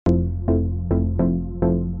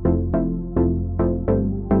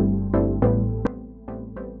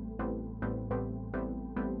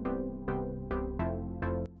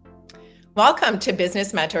Welcome to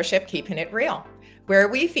Business Mentorship, Keeping It Real, where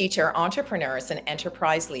we feature entrepreneurs and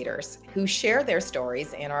enterprise leaders who share their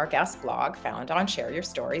stories in our guest blog found on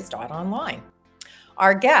shareyourstories.online.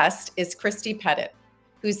 Our guest is Christy Pettit,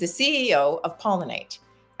 who's the CEO of Pollinate,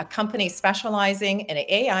 a company specializing in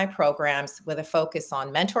AI programs with a focus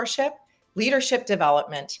on mentorship, leadership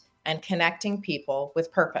development, and connecting people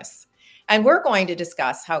with purpose. And we're going to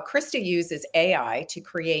discuss how Christy uses AI to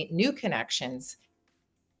create new connections,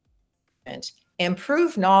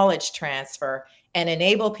 improve knowledge transfer, and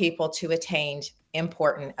enable people to attain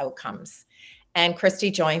important outcomes. And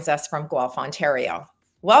Christy joins us from Guelph, Ontario.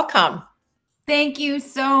 Welcome. Thank you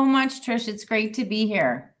so much, Trish. It's great to be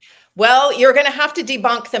here. Well, you're going to have to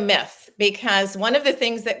debunk the myth, because one of the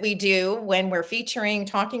things that we do when we're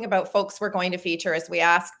talking about folks we're going to feature, is we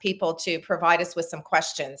ask people to provide us with some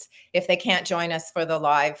questions if they can't join us for the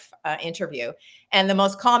live interview. And the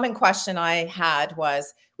most common question I had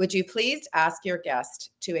was, would you please ask your guest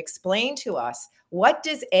to explain to us, what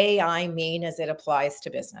does AI mean as it applies to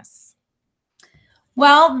business?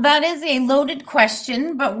 Well, that is a loaded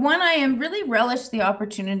question, but one I am really relish the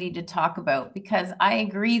opportunity to talk about, because I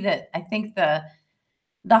agree that I think the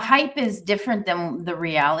hype is different than the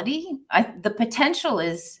reality. The potential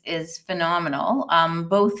is phenomenal,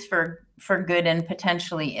 both for good and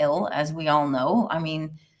potentially ill, as we all know. I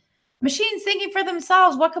mean, machines thinking for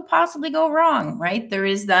themselves, what could possibly go wrong, right? There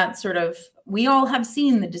is that sort of, we all have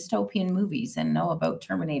seen the dystopian movies and know about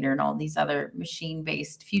Terminator and all these other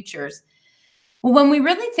machine-based futures. Well, when we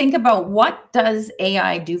really think about what does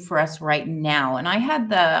AI do for us right now, and I had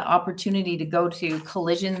the opportunity to go to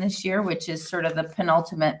Collision this year, which is sort of the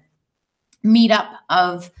penultimate meetup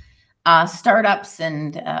of startups,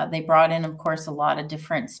 and they brought in, of course, a lot of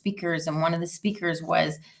different speakers, and one of the speakers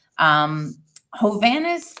was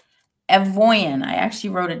Hovhannes Avoyan. I actually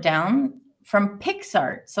wrote it down, from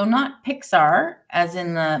PixArt. So not Pixar as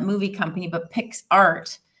in the movie company, but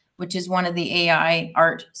PixArt, which is one of the AI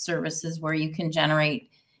art services where you can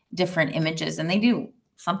generate different images. And they do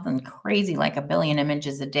something crazy like 1 billion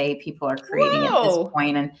images a day people are creating at this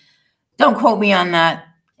point. And don't quote me on that,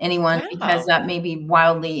 anyone, because that may be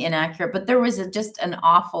wildly inaccurate. But there was just an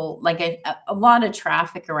awful, like a lot of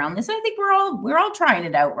traffic around this. I think we're all trying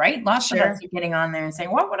it out, right? Lots of us are getting on there and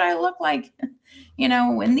saying, what would I look like,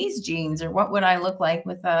 in these jeans, or what would I look like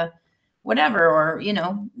with a whatever, or,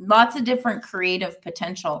 lots of different creative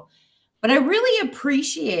potential. But I really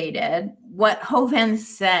appreciated what Hovan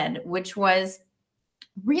said, which was,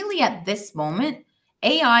 really at this moment,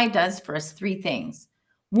 AI does for us 3 things.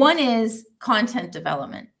 One is content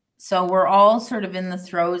development. So we're all sort of in the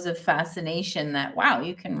throes of fascination that, wow,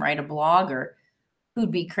 you can write a blog, or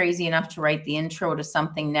who'd be crazy enough to write the intro to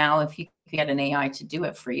something now if you could get an AI to do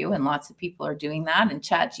it for you. And lots of people are doing that. And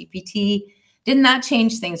ChatGPT, didn't that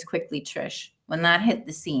change things quickly, Trish, when that hit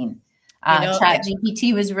the scene?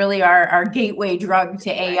 ChatGPT was really our gateway drug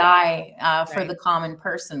to AI for the common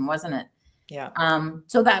person, wasn't it? Yeah.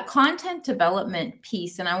 So that content development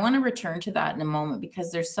piece, and I want to return to that in a moment,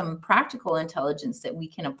 because there's some practical intelligence that we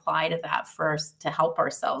can apply to that first to help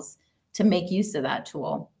ourselves to make use of that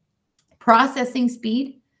tool. Processing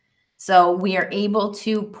speed. So we are able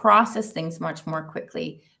to process things much more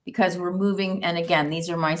quickly, because we're moving. And again, these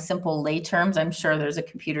are my simple lay terms. I'm sure there's a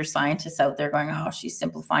computer scientist out there going, oh, she's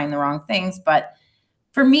simplifying the wrong things. But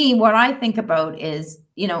for me, what I think about is,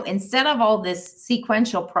 instead of all this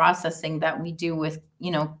sequential processing that we do with,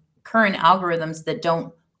 current algorithms that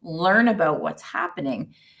don't learn about what's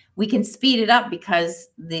happening, we can speed it up, because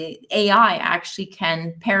the AI actually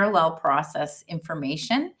can parallel process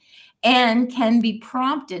information and can be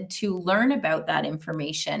prompted to learn about that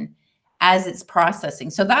information as it's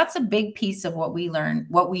processing. So that's a big piece of what we learn,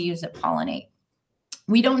 what we use at Pollinate.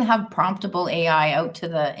 We don't have promptable AI out to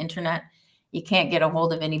the internet. You can't get a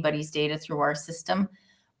hold of anybody's data through our system.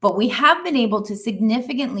 But we have been able to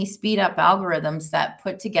significantly speed up algorithms that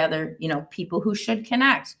put together, people who should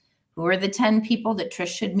connect. Who are the 10 people that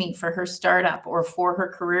Trish should meet for her startup or for her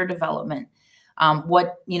career development?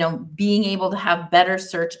 Being able to have better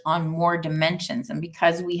search on more dimensions. And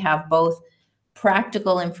because we have both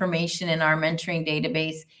practical information in our mentoring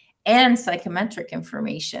database and psychometric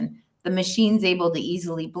information, the machine's able to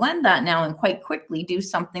easily blend that now and quite quickly do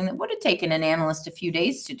something that would have taken an analyst a few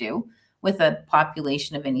days to do with a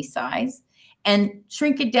population of any size, and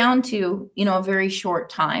shrink it down to, a very short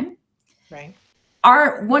time. Right.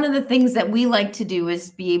 One of the things that we like to do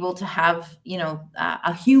is be able to have,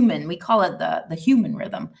 a human, we call it the human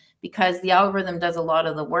rhythm, because the algorithm does a lot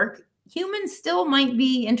of the work. Humans still might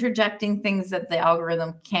be interjecting things that the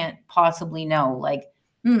algorithm can't possibly know. Like,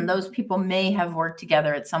 those people may have worked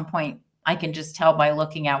together at some point I can just tell by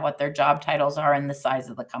looking at what their job titles are and the size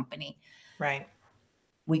of the company. Right.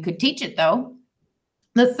 We could teach it though.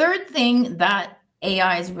 The third thing that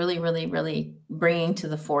AI is really, really, really bringing to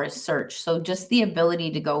the fore is search. So just the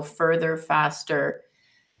ability to go further, faster,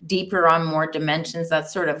 deeper on more dimensions.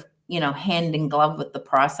 That's sort of, hand in glove with the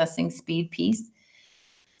processing speed piece.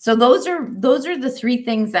 So those are the three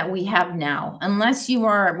things that we have now. Unless you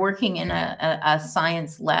are working in a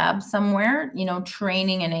science lab somewhere,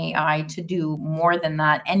 training an AI to do more than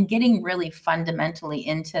that and getting really fundamentally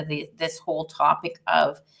into this whole topic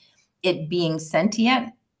of it being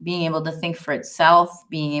sentient, being able to think for itself,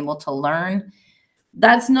 being able to learn.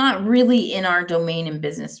 That's not really in our domain in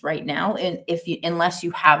business right now, and unless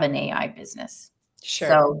you have an AI business. Sure.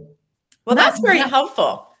 So well, that's very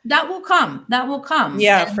helpful. That will come. That will come.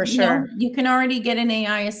 Yeah, and, for sure. You can already get an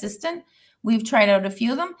AI assistant. We've tried out a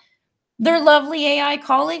few of them. They're lovely AI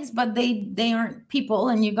colleagues, but they aren't people,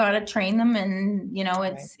 and you got to train them. And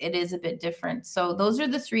it is a bit different. So those are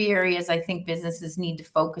the three areas I think businesses need to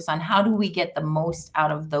focus on. How do we get the most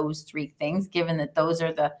out of those three things, given that those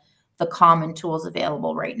are the common tools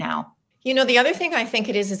available right now? The other thing I think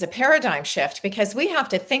it is a paradigm shift, because we have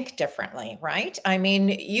to think differently, right? I mean,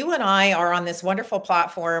 you and I are on this wonderful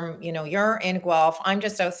platform. You're in Guelph, I'm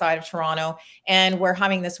just outside of Toronto, and we're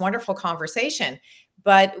having this wonderful conversation.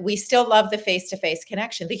 But we still love the face-to-face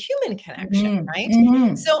connection, the human connection, right?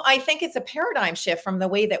 Mm-hmm. So I think it's a paradigm shift from the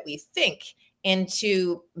way that we think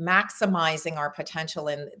into maximizing our potential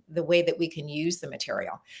in the way that we can use the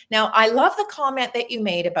material. Now, I love the comment that you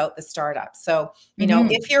made about the startup. So,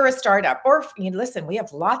 if you're a startup, or listen, we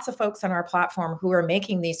have lots of folks on our platform who are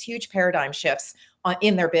making these huge paradigm shifts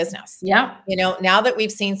in their business. Yeah. Now that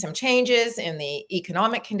we've seen some changes in the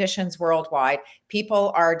economic conditions worldwide,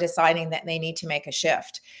 people are deciding that they need to make a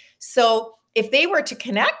shift. So if they were to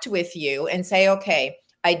connect with you and say, okay,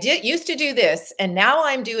 I used to do this, and now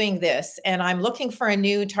I'm doing this, and I'm looking for a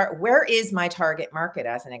new where is my target market,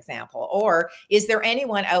 as an example? Or is there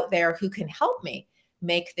anyone out there who can help me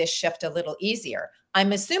make this shift a little easier?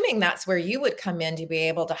 I'm assuming that's where you would come in to be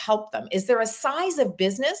able to help them. Is there a size of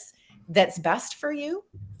business that's best for you?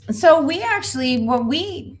 So what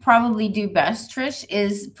we probably do best, Trish,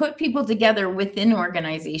 is put people together within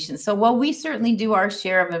organizations. So while we certainly do our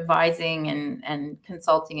share of advising and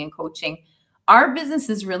consulting and coaching, our business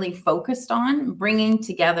is really focused on bringing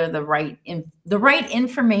together the right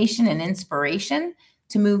information and inspiration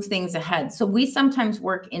to move things ahead. So we sometimes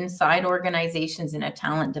work inside organizations in a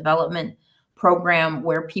talent development program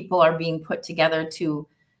where people are being put together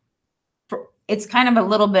it's kind of a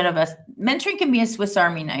little bit of mentoring can be a Swiss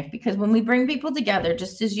Army knife, because when we bring people together,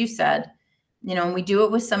 just as you said, and we do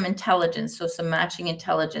it with some intelligence, so some matching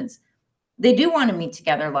intelligence, they do want to meet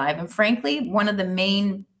together live. And frankly, one of the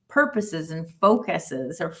main purposes and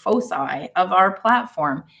focuses or foci of our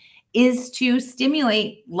platform is to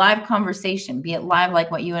stimulate live conversation, be it live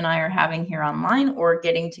like what you and I are having here online, or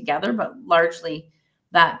getting together, but largely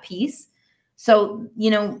that piece. So,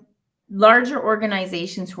 larger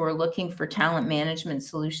organizations who are looking for talent management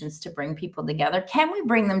solutions to bring people together, can we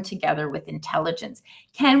bring them together with intelligence?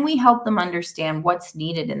 Can we help them understand what's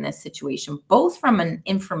needed in this situation, both from an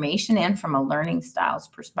information and from a learning styles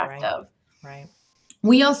perspective? Right.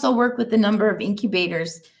 We also work with a number of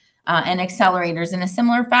incubators and accelerators in a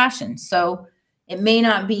similar fashion. So it may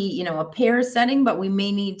not be, a pair setting, but we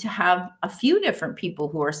may need to have a few different people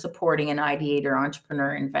who are supporting an ideator,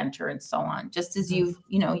 entrepreneur, inventor, and so on. Just as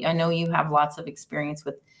I know you have lots of experience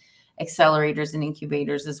with accelerators and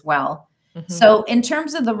incubators as well. Mm-hmm. So in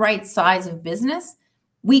terms of the right size of business,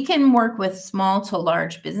 we can work with small to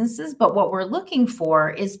large businesses, but what we're looking for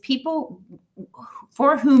is people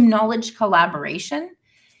for whom knowledge collaboration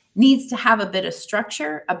needs to have a bit of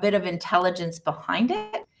structure, a bit of intelligence behind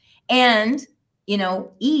it, and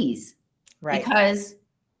ease. Right. Because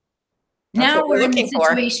now we're in a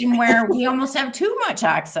situation where we almost have too much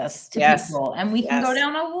access to people, and we can go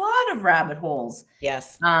down a lot of rabbit holes.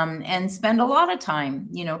 Yes. And spend a lot of time,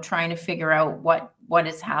 trying to figure out what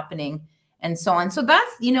is happening and so on. So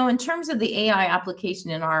that's, in terms of the AI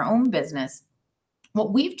application in our own business,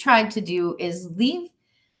 what we've tried to do is leave.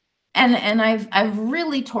 And I've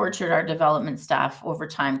really tortured our development staff over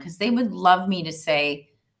time, because they would love me to say,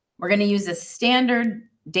 we're going to use a standard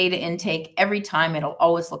data intake every time. It'll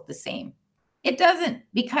always look the same. It doesn't,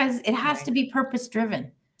 because it has to be purpose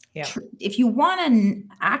driven. Yeah. If you want to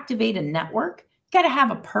activate a network, you got to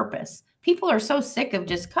have a purpose. People are so sick of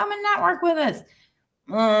just come and network with us.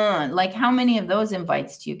 Like, how many of those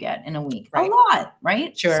invites do you get in a week? Right. A lot,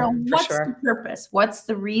 right? Sure. So what's the purpose? What's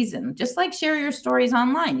the reason? Just like share your stories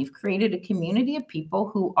online. You've created a community of people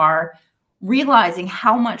who are realizing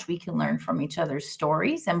how much we can learn from each other's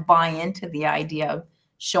stories and buy into the idea of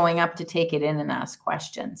showing up to take it in and ask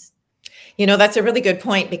questions. That's a really good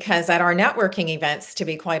point, because at our networking events, to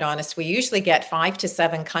be quite honest, we usually get 5 to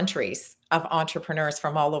 7 countries of entrepreneurs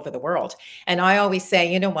from all over the world. And I always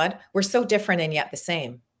say, you know what? We're so different and yet the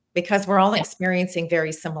same, because we're all Yeah. experiencing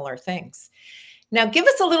very similar things. Now, give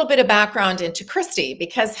us a little bit of background into Christy,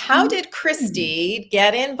 because how did Christy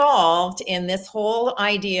get involved in this whole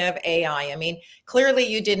idea of AI? I mean, clearly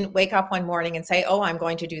you didn't wake up one morning and say, "Oh, I'm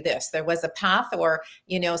going to do this." There was a path, or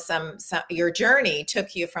some your journey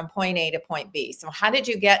took you from point A to point B. So, how did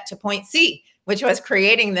you get to point C, which was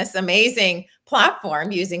creating this amazing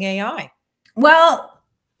platform using AI? Well,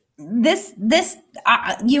 this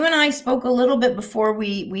you and I spoke a little bit before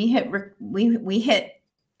we hit we hit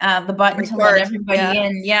the button to let Record, everybody yeah.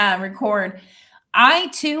 in. Yeah, record. I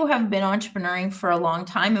too have been entrepreneuring for a long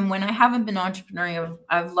time, and when I haven't been entrepreneuring,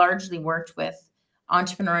 I've largely worked with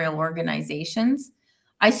entrepreneurial organizations.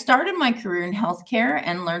 I started my career in healthcare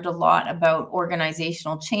and learned a lot about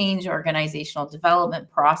organizational change, organizational development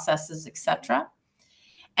processes, etc.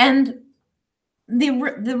 And the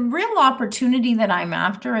real opportunity that I'm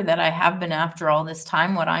after, or that I have been after all this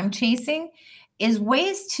time, what I'm chasing is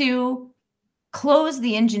ways to close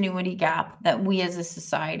the ingenuity gap that we as a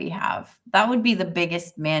society have. That would be the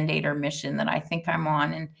biggest mandate or mission that I think I'm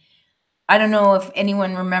on. And I don't know if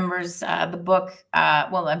anyone remembers the book.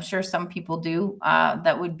 Well, I'm sure some people do.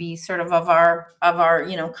 That would be sort of our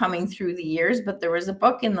coming through the years. But there was a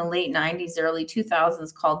book in the late '90s, early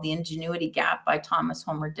 2000s called "The Ingenuity Gap" by Thomas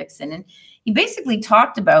Homer Dixon, and he basically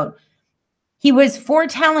talked about, he was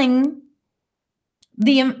foretelling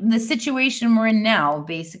the situation we're in now,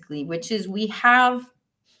 basically, which is we have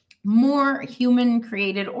more human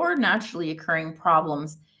created or naturally occurring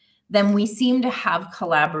problems than we seem to have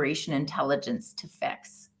collaboration intelligence to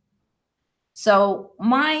fix. So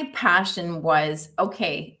my passion was,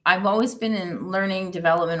 okay, I've always been in learning,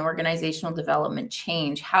 development, organizational development,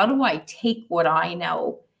 change. How do I take what I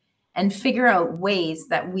know and figure out ways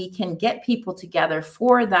that we can get people together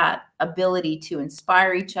for that ability to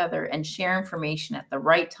inspire each other and share information at the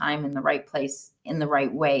right time, in the right place, in the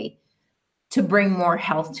right way, to bring more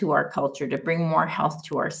health to our culture, to bring more health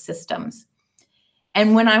to our systems.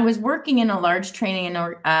 And when I was working in a large training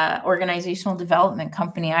and organizational development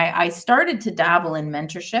company, I started to dabble in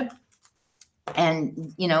mentorship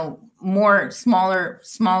and, more smaller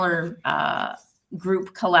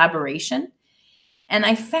group collaboration. And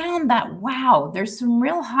I found that, wow, there's some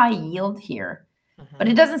real high yield here, but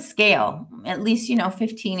it doesn't scale. At least,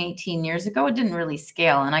 15, 18 years ago, it didn't really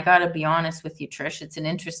scale. And I got to be honest with you, Trish, it's an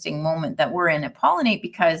interesting moment that we're in at Pollinate,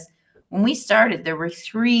 because when we started, there were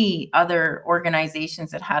 3 other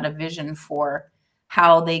organizations that had a vision for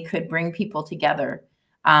how they could bring people together,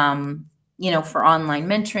 for online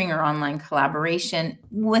mentoring or online collaboration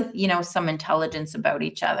with, some intelligence about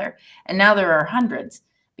each other. And now there are hundreds,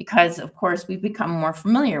 because, of course, we've become more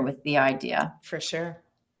familiar with the idea. For sure.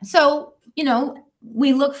 So,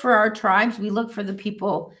 we look for our tribes, we look for the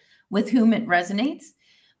people with whom it resonates.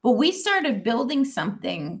 But we started building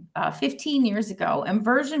something 15 years ago, and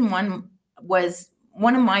version 1 was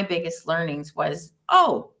one of my biggest learnings was,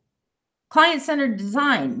 client-centered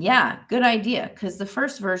design. Yeah, good idea. Because the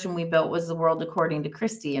first version we built was The World According to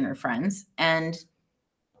Christy and her friends. And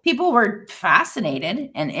people were fascinated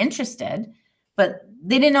and interested, but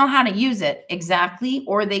they didn't know how to use it exactly,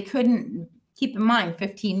 or they couldn't. Keep in mind,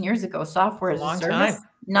 15 years ago, software as a service,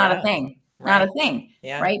 not a thing. Not a thing,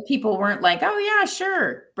 right? People weren't like, "Oh yeah,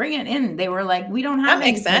 sure, bring it in." They were like, "We don't have That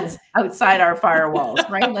makes anything sense. outside our firewalls,"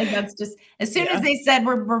 right? Like, that's just, as soon as they said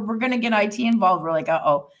we're going to get IT involved, we're like,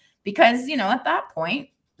 "Uh-oh," because at that point,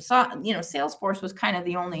 Salesforce was kind of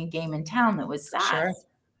the only game in town that was SaaS. Sure.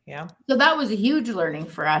 Yeah. So that was a huge learning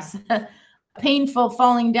for us. A painful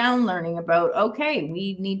falling down learning about, okay,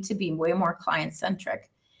 we need to be way more client centric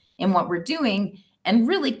in what we're doing, and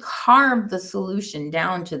really carve the solution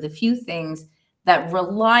down to the few things that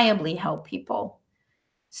reliably help people.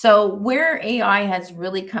 So where AI has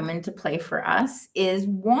really come into play for us is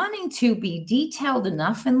wanting to be detailed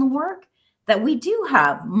enough in the work that we do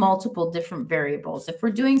have multiple different variables. If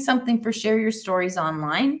we're doing something for Share Your Stories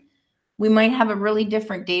online, we might have a really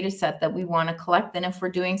different data set that we want to collect than if we're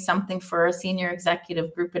doing something for a senior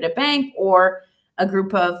executive group at a bank, or a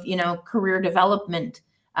group of, career development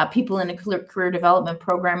people in a career development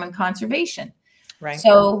program in conservation. Right.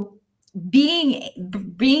 So being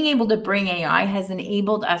able to bring AI has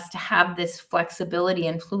enabled us to have this flexibility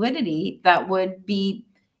and fluidity that would be,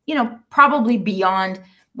 probably beyond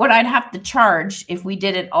what I'd have to charge if we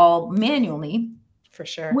did it all manually. for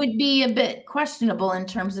sure. would be a bit questionable in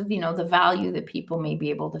terms of, the value that people may be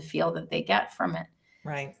able to feel that they get from it.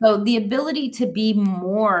 Right. So the ability to be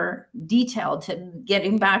more detailed, to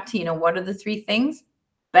getting back to, what are the three things?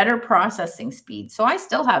 Better processing speed. So I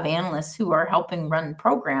still have analysts who are helping run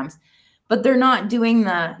programs, but they're not doing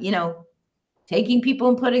the, taking people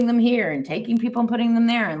and putting them here and taking people and putting them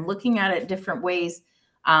there and looking at it different ways.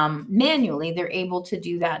 Manually, they're able to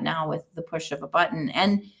do that now with the push of a button.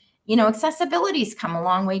 And, accessibility's come a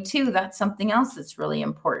long way too. That's something else that's really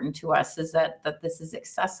important to us, is that this is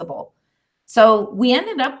accessible. So we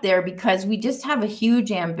ended up there because we just have a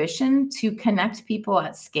huge ambition to connect people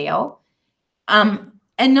at scale. And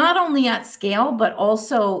not only at scale, but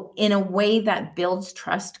also in a way that builds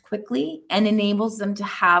trust quickly and enables them to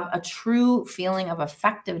have a true feeling of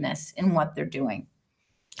effectiveness in what they're doing.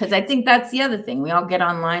 Because I think that's the other thing. We all get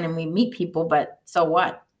online and we meet people, but so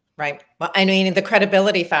what? Right. Well, I mean, the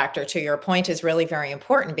credibility factor, to your point, is really very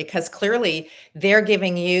important, because clearly they're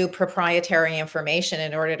giving you proprietary information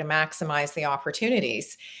in order to maximize the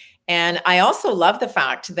opportunities. And I also love the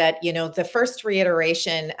fact that, the first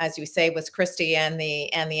reiteration, as you say, was Christy and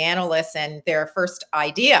the analysts and their first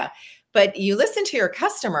idea. But you listen to your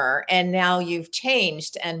customer, and now you've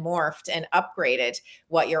changed and morphed and upgraded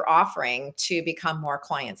what you're offering to become more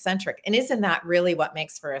client centric. And isn't that really what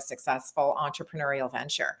makes for a successful entrepreneurial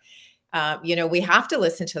venture? We have to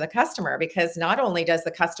listen to the customer, because not only does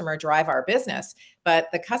the customer drive our business,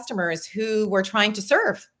 but the customer is who we're trying to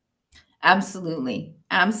serve. Absolutely.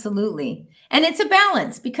 Absolutely. And it's a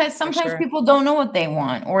balance, because For sometimes sure. people don't know what they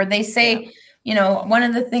want, or they Yeah. say, one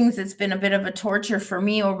of the things that's been a bit of a torture for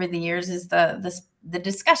me over the years is the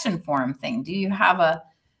discussion forum thing. Do you have a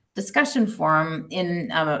discussion forum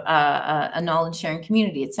in a knowledge sharing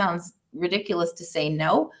community? It sounds ridiculous to say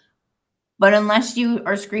no, but unless you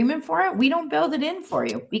are screaming for it, we don't build it in for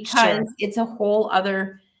you, because Sure. it's a whole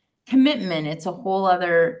other commitment. It's a whole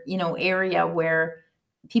other, area where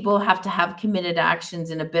people have to have committed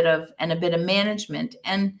actions and a bit of management.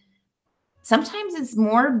 And sometimes it's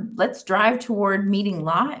more, let's drive toward meeting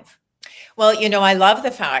live. Well, I love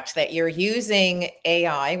the fact that you're using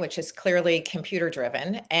AI, which is clearly computer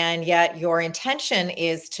driven, and yet your intention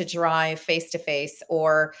is to drive face to face,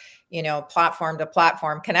 or, platform to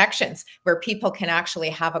platform connections where people can actually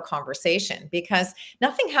have a conversation, because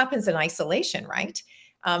nothing happens in isolation, right?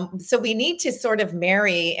 So we need to sort of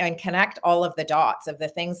marry and connect all of the dots of the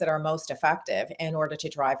things that are most effective in order to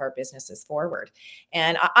drive our businesses forward.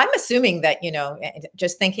 And I'm assuming that,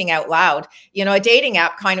 just thinking out loud, a dating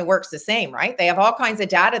app kind of works the same, right? They have all kinds of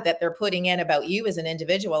data that they're putting in about you as an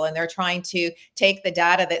individual, and they're trying to take the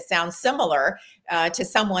data that sounds similar to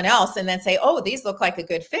someone else, and then say, oh, these look like a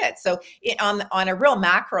good fit. So on a real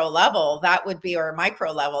macro level, that would be, or a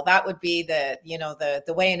micro level, that would be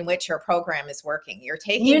the way in which your program is working. You're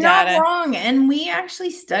taking You're not data. wrong. And we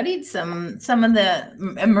actually studied some of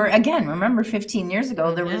the, again, remember 15 years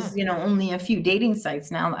ago, there was, Mhm. only a few dating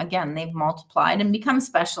sites. Now, again, they've multiplied and become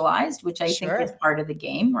specialized, which I think is Sure. part of the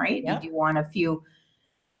game, right? You Yeah. do want a few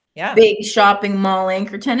Yeah. big shopping mall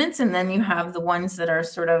anchor tenants, and then you have the ones that are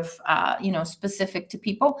sort of, specific to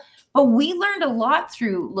people. But we learned a lot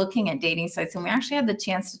through looking at dating sites, and we actually had the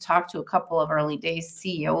chance to talk to a couple of early days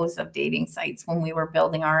CEOs of dating sites when we were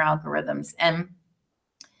building our algorithms. And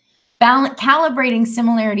calibrating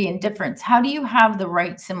similarity and difference. How do you have the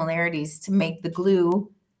right similarities to make the glue,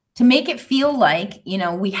 to make it feel like,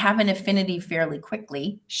 we have an affinity fairly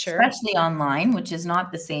quickly, Sure. especially online, which is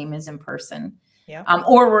not the same as in person. Yeah.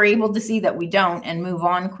 Or we're able to see that we don't and move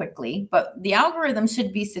on quickly. But the algorithm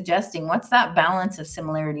should be suggesting what's that balance of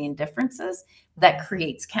similarity and differences that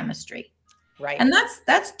creates chemistry. Right. And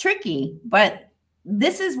that's tricky, but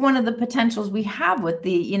this is one of the potentials we have with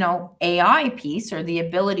the, AI piece, or the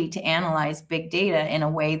ability to analyze big data in a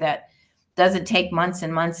way that doesn't take months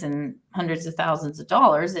and months and hundreds of thousands of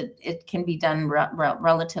dollars. It can be done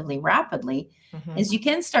relatively rapidly. Mhm. Is you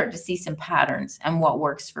can start to see some patterns and what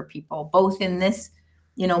works for people, both in this,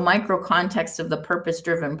 micro context of the purpose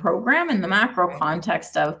driven program, and the macro Right.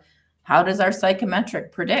 context of how does our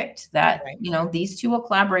psychometric predict that, Right. these two will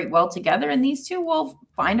collaborate well together, and these two will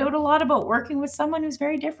find out a lot about working with someone who's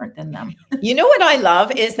very different than them. You know what I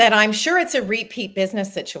love is that I'm sure it's a repeat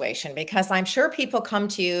business situation, because I'm sure people come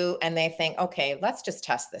to you and they think, okay, let's just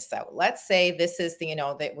test this out. Let's say this is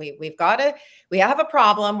that we have a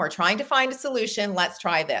problem. We're trying to find a solution. Let's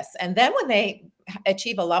try this. And then when they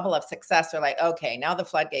achieve a level of success, they're like, okay, now the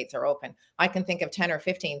floodgates are open. I can think of 10 or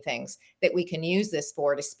 15 things that we can use this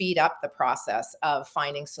for to speed up the process of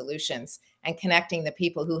finding solutions and connecting the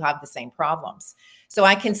people who have the same problems. So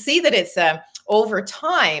I can see that it's over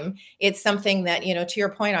time, it's something that, to your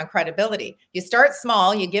point on credibility, you start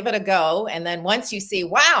small, you give it a go. And then once you see,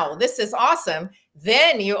 wow, this is awesome,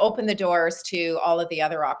 then you open the doors to all of the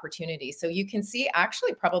other opportunities. So you can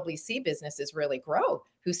probably see businesses really grow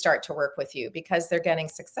who start to work with you because they're getting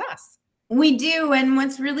success. We do. And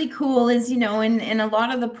what's really cool is, in a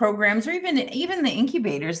lot of the programs, or even the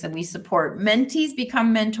incubators that we support, mentees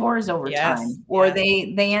become mentors over time, or yes.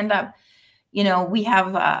 they end up, we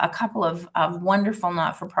have a couple of wonderful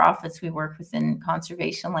not-for-profits we work with in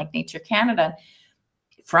conservation, like Nature Canada.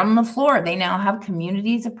 From the floor, they now have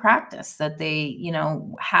communities of practice that they,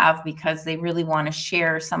 have because they really want to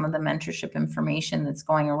share some of the mentorship information that's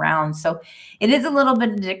going around. So it is a little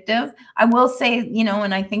bit addictive. I will say,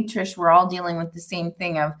 and I think, Trish, we're all dealing with the same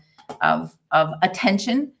thing of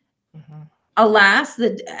attention. Mm-hmm. Alas,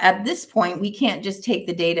 that at this point, we can't just take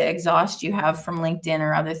the data exhaust you have from LinkedIn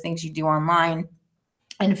or other things you do online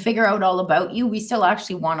and figure out all about you. We still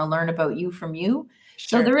actually want to learn about you from you.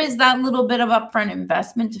 Sure. So there is that little bit of upfront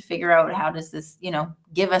investment to figure out how does this,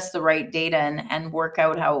 give us the right data and work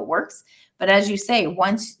out how it works. But as you say,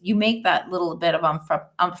 once you make that little bit of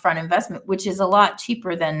upfront investment, which is a lot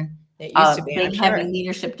cheaper than it used to be, big, heavy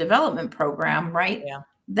leadership development program, right? Yeah.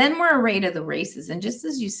 Then we're array to the races. And just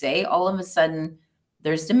as you say, all of a sudden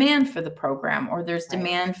there's demand for the program, or there's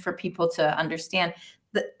demand for people to understand.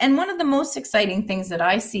 And one of the most exciting things that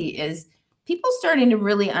I see is people starting to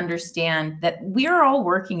really understand that we're all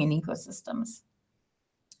working in ecosystems.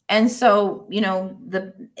 And so,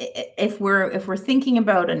 if we're thinking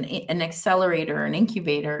about an accelerator, an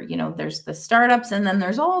incubator, there's the startups, and then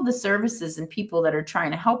there's all the services and people that are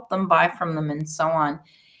trying to help them, buy from them, and so on.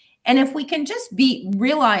 And if we can just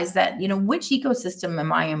realize that, which ecosystem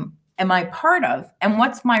am I part of, and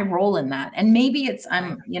what's my role in that? And maybe it's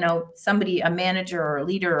I'm, somebody, a manager or a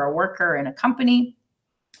leader or a worker in a company.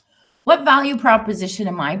 What value proposition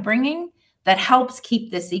am I bringing that helps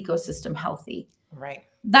keep this ecosystem healthy? Right.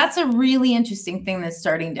 That's a really interesting thing that's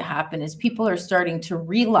starting to happen, is people are starting to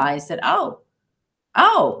realize that, oh,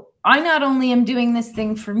 I not only am doing this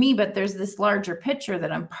thing for me, but there's this larger picture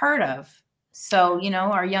that I'm part of. So,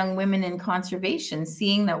 our young women in conservation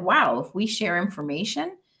seeing that, wow, if we share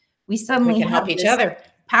information, we suddenly can help each other.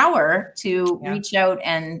 Power to reach out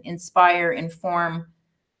and inspire, inform,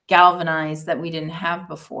 galvanize that we didn't have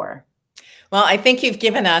before. Well, I think you've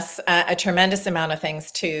given us a tremendous amount of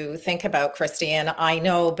things to think about, Christy. And I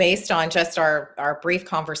know, based on just our brief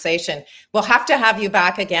conversation, we'll have to have you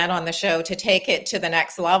back again on the show to take it to the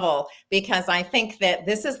next level, because I think that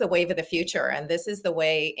this is the wave of the future. And this is the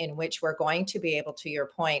way in which we're going to be able, to your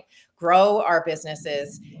point, grow our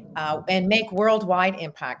businesses and make worldwide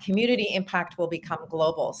impact. Community impact will become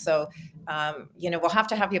global. So, we'll have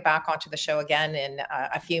to have you back onto the show again in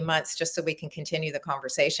a few months, just so we can continue the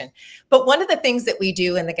conversation. But one of the things that we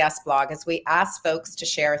do in the guest blog is we ask folks to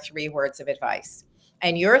share 3 words of advice.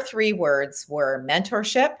 And your 3 words were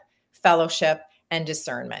mentorship, fellowship, and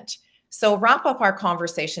discernment. So wrap up our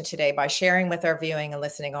conversation today by sharing with our viewing and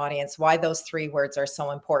listening audience why those 3 words are so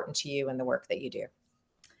important to you in the work that you do.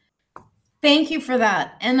 Thank you for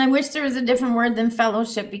that. And I wish there was a different word than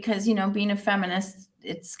fellowship, because, being a feminist,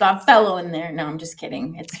 it's got fellow in there. No, I'm just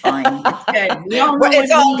kidding. It's fine. It's good. We all know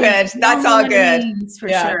it's all good. That's all good. For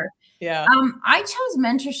sure. Yeah. I chose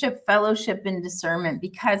mentorship, fellowship, and discernment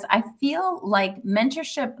because I feel like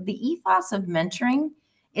mentorship, the ethos of mentoring,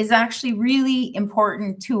 is actually really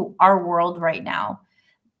important to our world right now.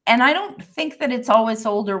 And I don't think that it's always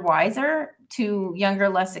older, wiser to younger,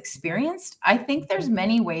 less experienced. I think there's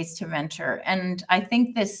many ways to mentor. And I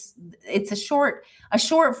think it's a short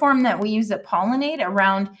form that we use at Pollinate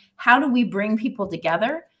around how do we bring people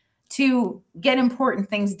together to get important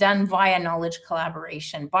things done via knowledge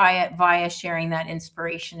collaboration, via sharing that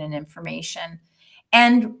inspiration and information.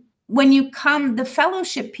 And when the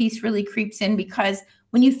fellowship piece really creeps in, because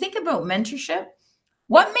when you think about mentorship,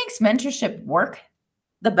 what makes mentorship work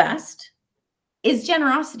the best is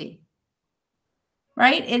generosity,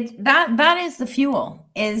 right? That is the fuel,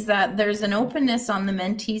 is that there's an openness on the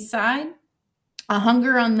mentee side, a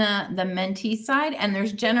hunger on the mentee side, and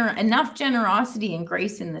there's enough generosity and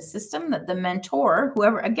grace in the system that the mentor,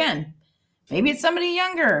 whoever, again, maybe it's somebody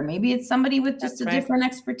younger, maybe it's somebody with just different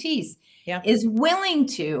expertise, is willing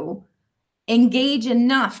to engage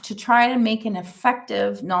enough to try to make an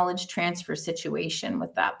effective knowledge transfer situation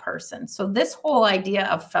with that person. So this whole idea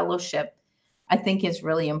of fellowship, I think, is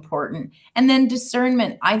really important. And then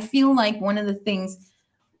discernment. I feel like one of the things,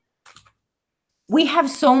 we have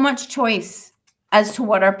so much choice as to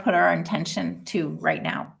what put our intention to right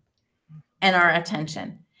now, and our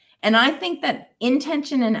attention. And I think that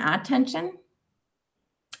intention and attention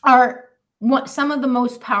are some of the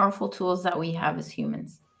most powerful tools that we have as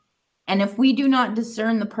humans. And if we do not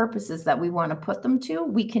discern the purposes that we want to put them to,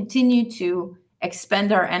 we continue to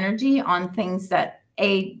expend our energy on things that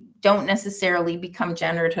don't necessarily become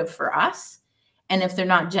generative for us. And if they're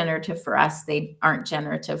not generative for us, they aren't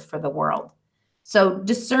generative for the world. So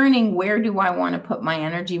discerning, where do I want to put my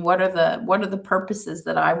energy? What are the purposes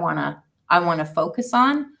that I want to focus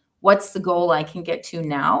on? What's the goal I can get to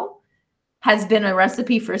now? Has been a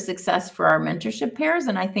recipe for success for our mentorship pairs.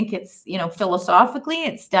 And I think it's, philosophically,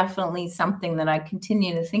 it's definitely something that I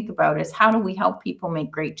continue to think about, is how do we help people make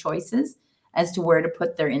great choices as to where to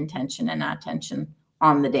put their intention and attention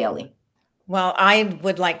on the daily. Well, I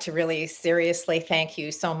would like to really seriously thank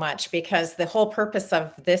you so much, because the whole purpose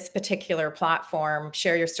of this particular platform,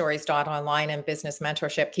 Share Your Stories online, and Business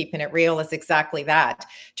Mentorship, Keeping It Real, is exactly that,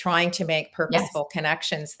 trying to make purposeful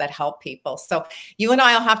connections that help people. So you and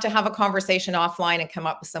I will have to have a conversation offline and come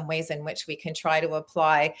up with some ways in which we can try to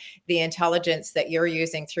apply the intelligence that you're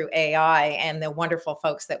using through AI and the wonderful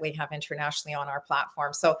folks that we have internationally on our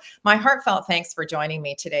platform. So my heartfelt thanks for joining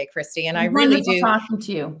me today, Christy. And I really do talking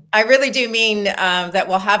to you. I really do mean that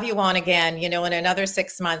we'll have you on again, in another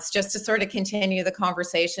 6 months, just to sort of continue the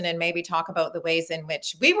conversation and maybe talk about the ways in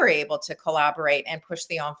which we were able to collaborate and push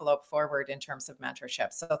the envelope forward in terms of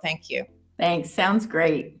mentorship. So thank you. Thanks. Sounds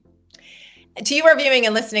great. To you, our viewing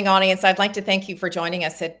and listening audience, I'd like to thank you for joining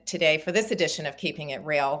us today for this edition of Keeping It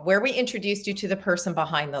Real, where we introduced you to the person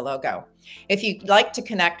behind the logo. If you'd like to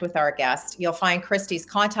connect with our guest, you'll find Christy's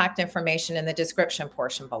contact information in the description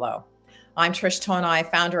portion below. I'm Trish Tonai,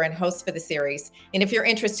 founder and host for the series. And if you're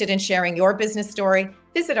interested in sharing your business story,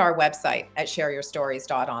 visit our website at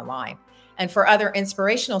shareyourstories.online. And for other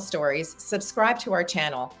inspirational stories, subscribe to our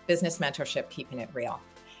channel, Business Mentorship, Keeping It Real.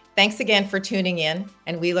 Thanks again for tuning in,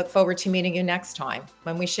 and we look forward to meeting you next time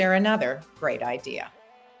when we share another great idea.